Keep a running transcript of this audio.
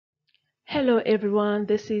Hello everyone,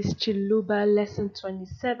 this is Tshiluba lesson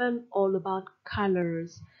 27, all about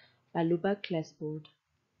colors by Luba Classboard.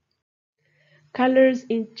 Colors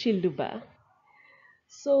in Tshiluba.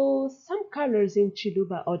 So some colors in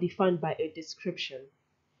Tshiluba are defined by a description.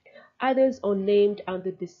 Others are named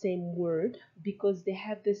under the same word because they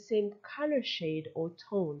have the same color shade or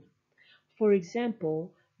tone. For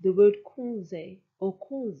example, the word kunze or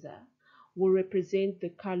kunza will represent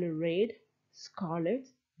the color red, scarlet,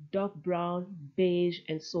 dark brown, beige,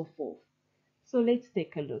 and so forth. So let's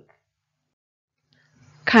take a look.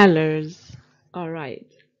 Colors. All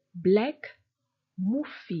right. Black,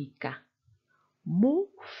 mufika.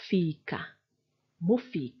 Mufika.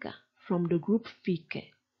 Mufika. From the group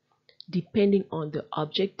fike. Depending on the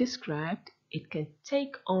object described, it can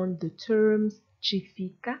take on the terms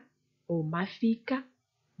chifika or mafika,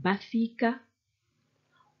 bafika.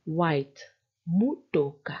 White,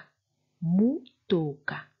 mutoka.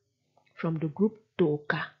 Mutoka. From the group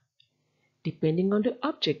toka. Depending on the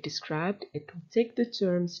object described, it will take the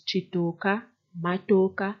terms chitoka,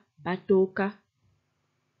 matoka, batoka.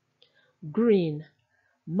 Green,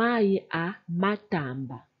 mai a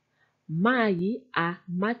matamba. Mai a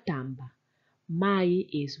matamba. Mai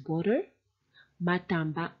is water.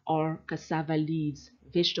 Matamba are cassava leaves,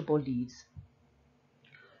 vegetable leaves.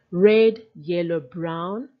 Red, yellow,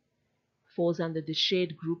 brown falls under the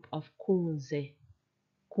shade group of kunze.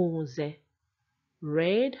 Kunze.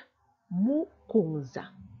 Red, mukunza.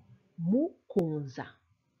 Mukunza.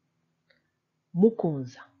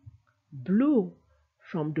 Mukunza. Blue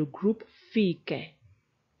from the group fike.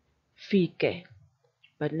 Fike.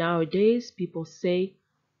 But nowadays people say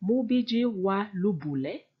mubiji wa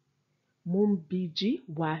lubule. Mubiji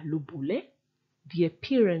wa lubule. The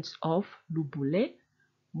appearance of lubule.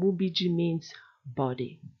 Mubiji means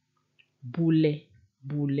body. Bule.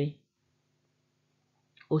 Bule.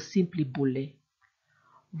 Or simply bule.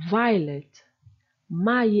 Violet.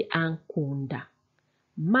 Mai ankunda.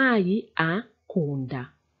 Mai ankunda.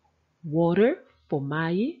 Water for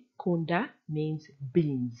mai, kunda means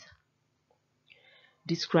beans.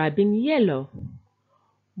 Describing yellow.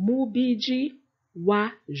 Mubiji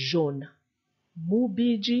wa jaune.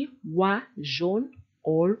 Mubiji wa jaune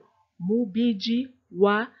or mubiji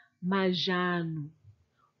wa majano.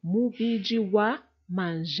 Mubiji wa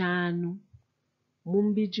manjano.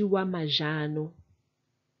 Mubiji wa majano,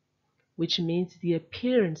 which means the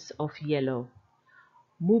appearance of yellow.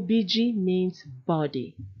 Mubiji means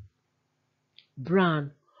body.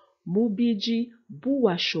 Brown. Mubiji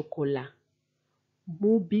buwa chocolat.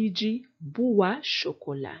 Mubiji buwa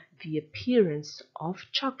chocolat. The appearance of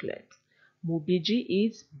chocolate. Mubiji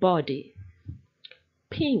is body.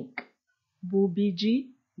 Pink.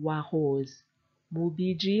 Mubiji wa rose.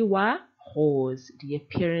 Mubiji wa rose. The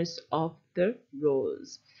appearance of the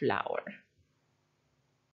rose flower.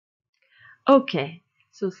 Okay,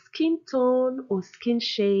 so skin tone or skin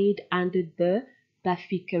shade under the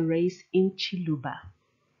Bafika race in Tshiluba.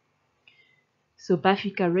 So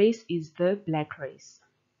Bafika race is the black race.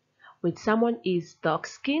 When someone is dark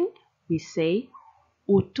skinned, we say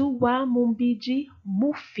utu wa mumbiji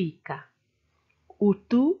mufika.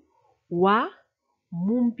 Utu wa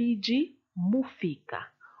mumbiji mufika.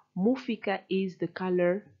 Mufika is the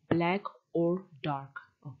color black or dark.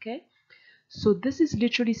 Okay, so this is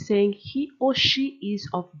literally saying he or she is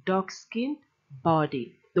of dark skinned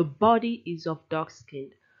body. The body is of dark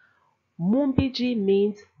skinned. Mumbiji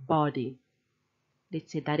means body.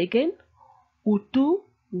 Let's say that again. Utu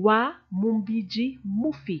wa mumbiji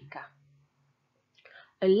mufika.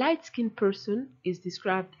 A light-skinned person is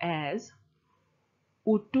described as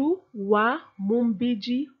utu wa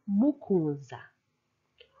mumbiji mukunza.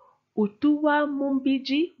 Utu wa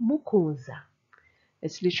mumbiji mukunza.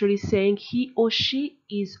 It's literally saying he or she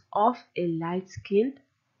is of a light-skinned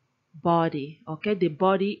body. Okay, the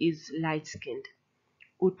body is light-skinned.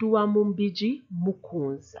 Utu wa mumbiji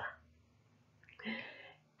mukunza.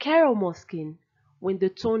 Caramel skin, when the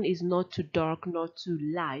tone is not too dark, not too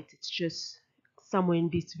light, it's just somewhere in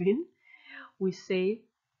between, we say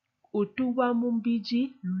utu wa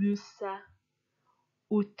mumbiji lusa.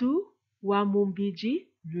 Utu wa mumbiji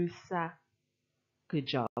lusa. Good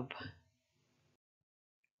job.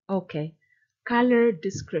 Okay, color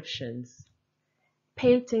descriptions.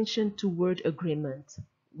 Pay attention to word agreement.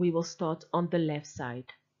 We will start on the left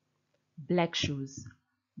side. Black shoes.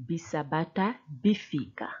 Bisabata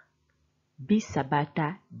bifika.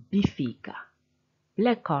 Bisabata bifika.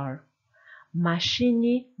 Black car.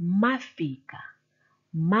 Mashini mafika.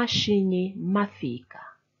 Mashini mafika.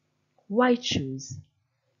 White shoes.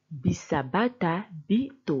 Bisabata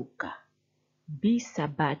bitoka.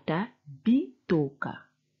 Bisabata bitoka.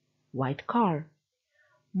 white car.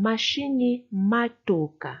 Mashini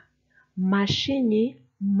matoka. Mashini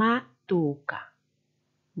matoka.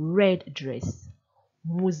 Red dress.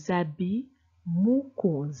 Muzabi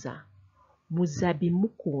mukonza. Muzabi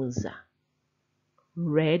mukonza.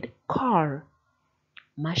 Red car.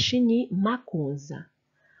 Mashini makonza.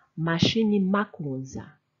 Mashini makonza.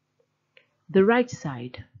 The right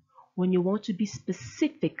side, when you want to be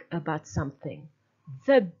specific about something.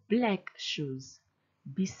 The black shoes.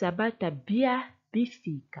 Bisabata bia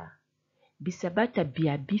bifika. Bisabata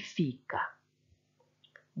bia bifika.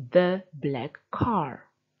 The black car.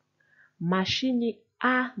 Mashini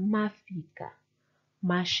a mafika.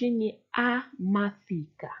 Mashini a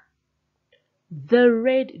mafika. The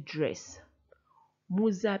red dress.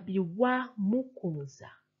 Muzabi wa mukunza.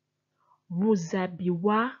 Muzabi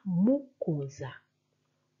wa mukunza.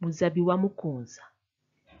 Muzabi wa mukunza.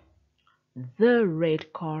 The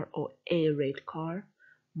red car or a red car.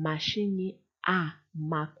 Mashini a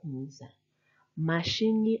makunza.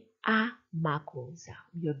 Mashini a makunza.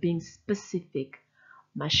 You're being specific.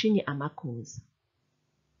 Mashini a makunza.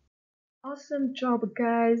 Awesome job,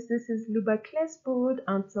 guys. This is Luba Classboard.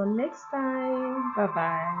 Until next time.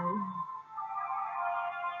 Bye-bye.